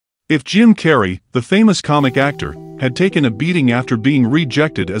If Jim Carrey, the famous comic actor, had taken a beating after being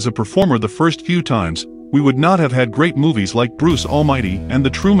rejected as a performer the first few times, we would not have had great movies like Bruce Almighty and The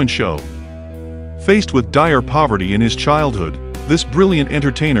Truman Show. Faced with dire poverty in his childhood, this brilliant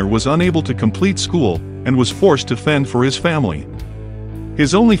entertainer was unable to complete school and was forced to fend for his family.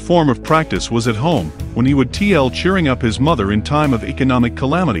 His only form of practice was at home, when he would cheering up his mother in time of economic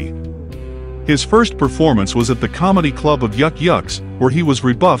calamity. His first performance was at the comedy club of Yuck Yucks, where he was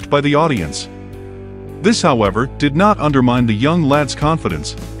rebuffed by the audience. This, however, did not undermine the young lad's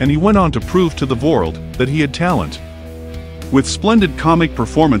confidence, and he went on to prove to the world that he had talent. With splendid comic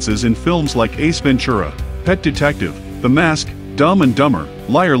performances in films like Ace Ventura, Pet Detective, The Mask, Dumb and Dumber,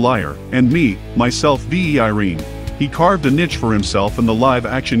 Liar Liar, and Me, Myself v. Irene, he carved a niche for himself in the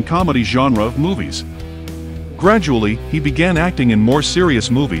live-action comedy genre of movies. Gradually, he began acting in more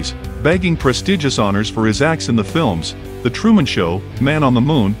serious movies, bagging prestigious honors for his acts in the films The Truman Show, Man on the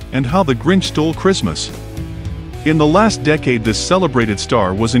Moon, and How the Grinch Stole Christmas. In the last decade, this celebrated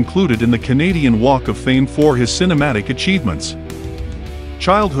star was included in the Canadian Walk of Fame for his cinematic achievements.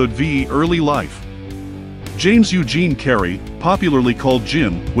 Childhood v. Early life. James Eugene Carrey, popularly called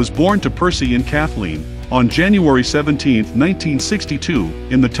Jim, was born to Percy and Kathleen on January 17, 1962,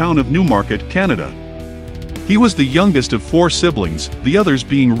 in the town of Newmarket, Canada. He was the youngest of 4 siblings, the others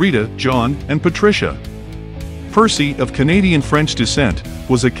being Rita, John, and Patricia. Percy, of Canadian-French descent,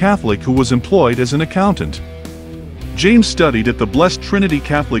 was a Catholic who was employed as an accountant. James studied at the Blessed Trinity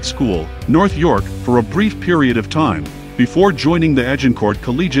Catholic School, North York, for a brief period of time, before joining the Agincourt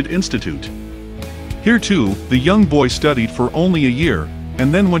Collegiate Institute. Here too, the young boy studied for only a year,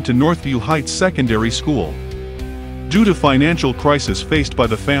 and then went to Northview Heights Secondary School. Due to financial crisis faced by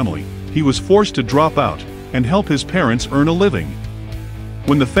the family, he was forced to drop out and help his parents earn a living.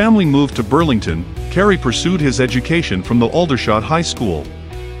 When the family moved to Burlington, Carrey pursued his education from the Aldershot High School.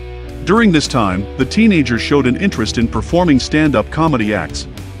 During this time, the teenager showed an interest in performing stand-up comedy acts,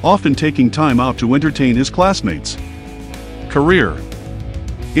 often taking time out to entertain his classmates. Career.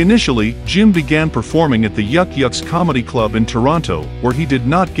 Initially, Jim began performing at the Yuck Yucks Comedy Club in Toronto, where he did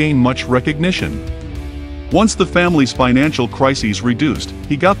not gain much recognition. Once the family's financial crises reduced,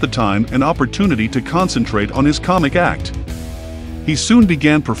 he got the time and opportunity to concentrate on his comic act. He soon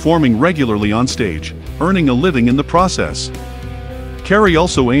began performing regularly on stage, earning a living in the process. Carrey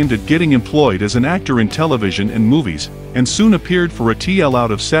also aimed at getting employed as an actor in television and movies, and soon appeared for a TL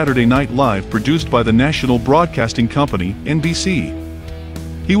out of Saturday Night Live produced by the national broadcasting company, NBC.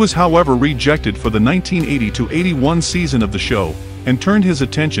 He was however rejected for the 1980-81 season of the show, and turned his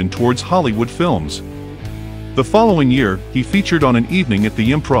attention towards Hollywood films. The following year, he featured on An Evening at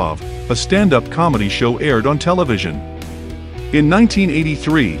the Improv, a stand-up comedy show aired on television. In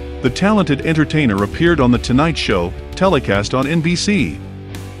 1983, the talented entertainer appeared on The Tonight Show, telecast on NBC.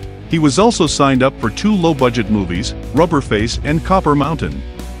 He was also signed up for 2 low-budget movies, Rubberface and Copper Mountain.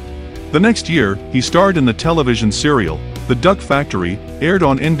 The next year, he starred in the television serial, The Duck Factory, aired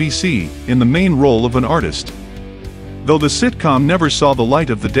on NBC, in the main role of an artist. Though the sitcom never saw the light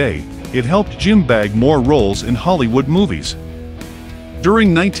of the day, it helped Jim bag more roles in Hollywood movies.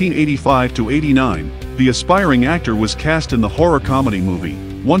 During 1985-89, the aspiring actor was cast in the horror comedy movie,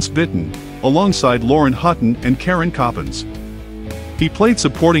 Once Bitten, alongside Lauren Hutton and Karen Coppins. He played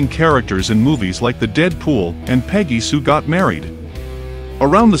supporting characters in movies like The Dead Pool and Peggy Sue Got Married.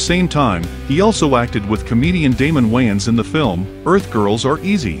 Around the same time, he also acted with comedian Damon Wayans in the film, Earth Girls Are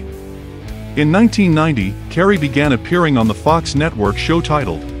Easy. In 1990, Carrey began appearing on the Fox network show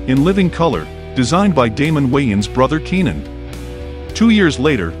titled In Living Color, designed by Damon Wayans' brother Keenan. 2 years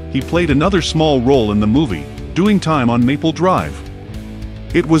later, he played another small role in the movie, doing time on Maple Drive.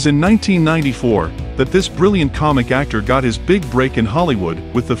 It was in 1994 that this brilliant comic actor got his big break in Hollywood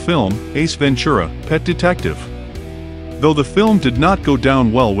with the film Ace Ventura, Pet Detective. Though the film did not go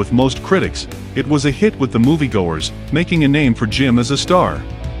down well with most critics, it was a hit with the moviegoers, making a name for Jim as a star.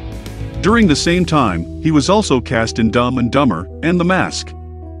 During the same time, he was also cast in Dumb and Dumber and The Mask.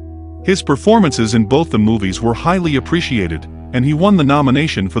 His performances in both the movies were highly appreciated, and he won the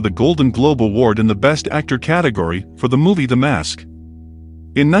nomination for the Golden Globe Award in the Best Actor category for the movie The Mask.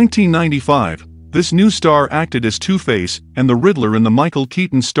 In 1995, this new star acted as Two-Face and the Riddler in the Michael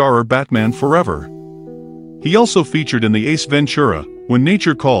Keaton starrer Batman Forever. He also featured in the Ace Ventura, When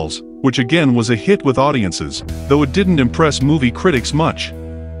Nature Calls, which again was a hit with audiences, though it didn't impress movie critics much.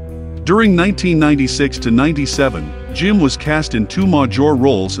 During 1996-97, Jim was cast in 2 major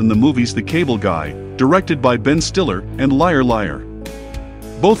roles in the movies The Cable Guy, directed by Ben Stiller, and Liar Liar.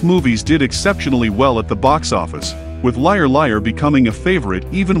 Both movies did exceptionally well at the box office, with Liar Liar becoming a favorite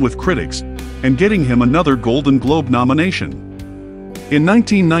even with critics, and getting him another Golden Globe nomination. In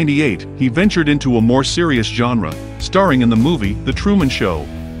 1998, he ventured into a more serious genre, starring in the movie The Truman Show.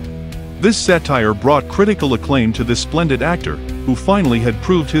 This satire brought critical acclaim to this splendid actor, who finally had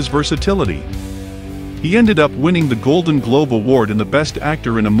proved his versatility. He ended up winning the Golden Globe Award in the Best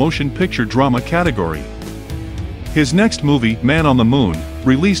Actor in a Motion Picture Drama category. His next movie, Man on the Moon,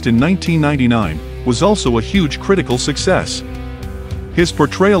 released in 1999, was also a huge critical success. His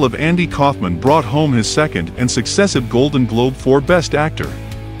portrayal of Andy Kaufman brought home his second and successive Golden Globe for Best Actor.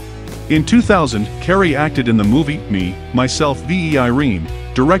 In 2000, Carrey acted in the movie Me, Myself v. Irene,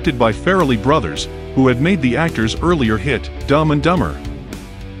 directed by Farrelly Brothers, who had made the actor's earlier hit, Dumb and Dumber.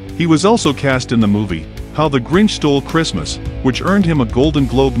 He was also cast in the movie How the Grinch Stole Christmas, which earned him a Golden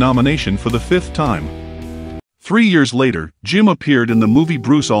Globe nomination for the 5th time. 3 years later, Jim appeared in the movie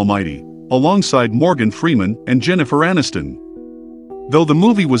Bruce Almighty, alongside Morgan Freeman and Jennifer Aniston. Though the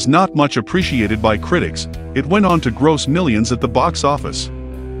movie was not much appreciated by critics, it went on to gross millions at the box office.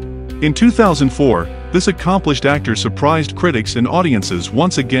 In 2004, this accomplished actor surprised critics and audiences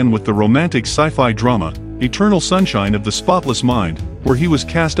once again with the romantic sci-fi drama, Eternal Sunshine of the Spotless Mind, where he was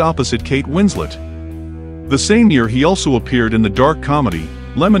cast opposite Kate Winslet. The same year he also appeared in the dark comedy,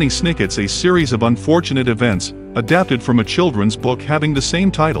 Lemony Snicket's A Series of Unfortunate Events, adapted from a children's book having the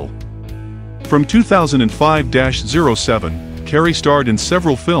same title. From 2005-07, Carrey starred in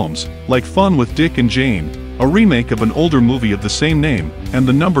several films, like Fun with Dick and Jane, a remake of an older movie of the same name, and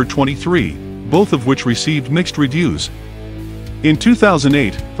The Number 23, both of which received mixed reviews. In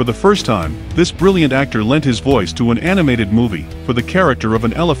 2008, for the first time, this brilliant actor lent his voice to an animated movie for the character of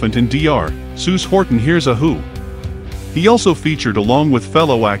an elephant in Dr. Seuss Horton Hears a Who. He also featured along with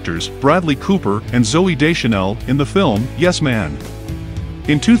fellow actors Bradley Cooper and Zooey Deschanel in the film Yes Man.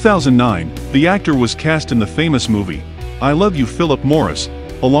 In 2009, the actor was cast in the famous movie I Love You Philip Morris,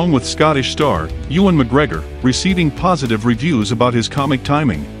 along with Scottish star Ewan McGregor, receiving positive reviews about his comic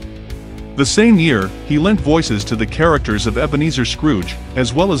timing. The same year, he lent voices to the characters of Ebenezer Scrooge,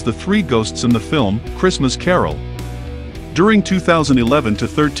 as well as the three ghosts in the film Christmas Carol. During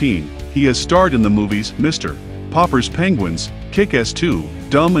 2011-13, he has starred in the movies Mr. Popper's Penguins, Kick-Ass 2,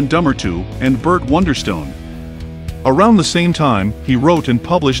 Dumb and Dumber 2, and Burt Wonderstone. Around the same time, he wrote and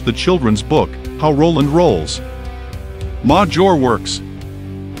published the children's book, How Roland Rolls. Major works.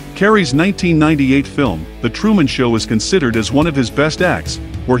 Carrey's 1998 film, The Truman Show, is considered as one of his best acts,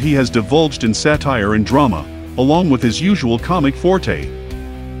 where he has divulged in satire and drama, along with his usual comic forte.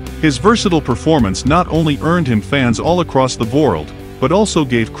 His versatile performance not only earned him fans all across the world, but also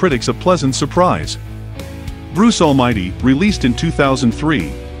gave critics a pleasant surprise. Bruce Almighty, released in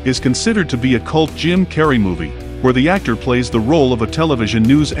 2003, is considered to be a cult Jim Carrey movie, where the actor plays the role of a television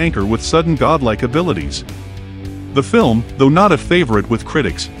news anchor with sudden godlike abilities. The film, though not a favorite with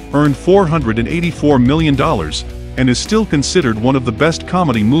critics, earned $484 million, and is still considered one of the best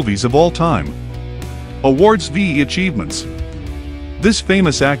comedy movies of all time. Awards v. Achievements. This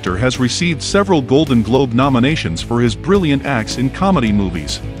famous actor has received several Golden Globe nominations for his brilliant acts in comedy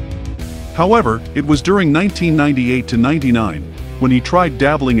movies. However, it was during 1998-99, when he tried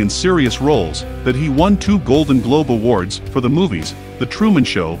dabbling in serious roles, that he won 2 Golden Globe Awards for the movies The Truman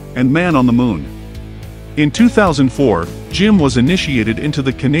Show and Man on the Moon. In 2004, Jim was initiated into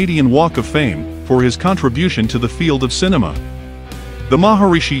the Canadian Walk of Fame for his contribution to the field of cinema. The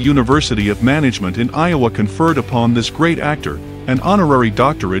Maharishi University of Management in Iowa conferred upon this great actor an honorary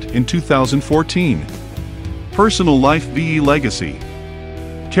doctorate in 2014. Personal life v. legacy.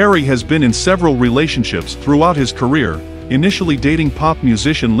 Carrey has been in several relationships throughout his career, initially dating pop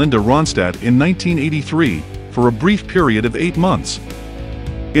musician Linda Ronstadt in 1983, for a brief period of 8 months.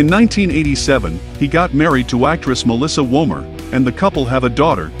 In 1987, he got married to actress Melissa Womer, and the couple have a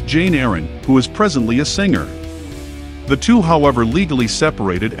daughter, Jane Aaron, who is presently a singer. The two, however, legally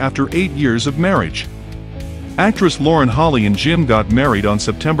separated after 8 years of marriage. Actress Lauren Holly and Jim got married on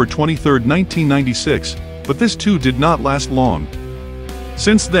September 23, 1996, but this too did not last long.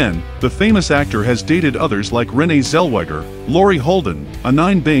 Since then, the famous actor has dated others like Renee Zellweger, Laurie Holden,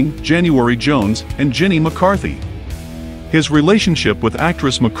 Anine Bing, January Jones, and Jenny McCarthy. His relationship with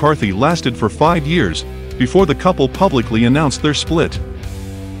actress McCarthy lasted for 5 years, before the couple publicly announced their split.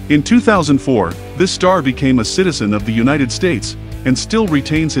 In 2004, this star became a citizen of the United States, and still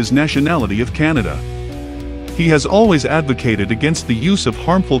retains his nationality of Canada. He has always advocated against the use of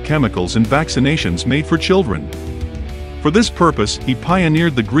harmful chemicals in vaccinations made for children. For this purpose, he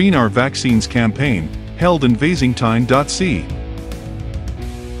pioneered the Green Our Vaccines campaign, held in Vasingtine.ca.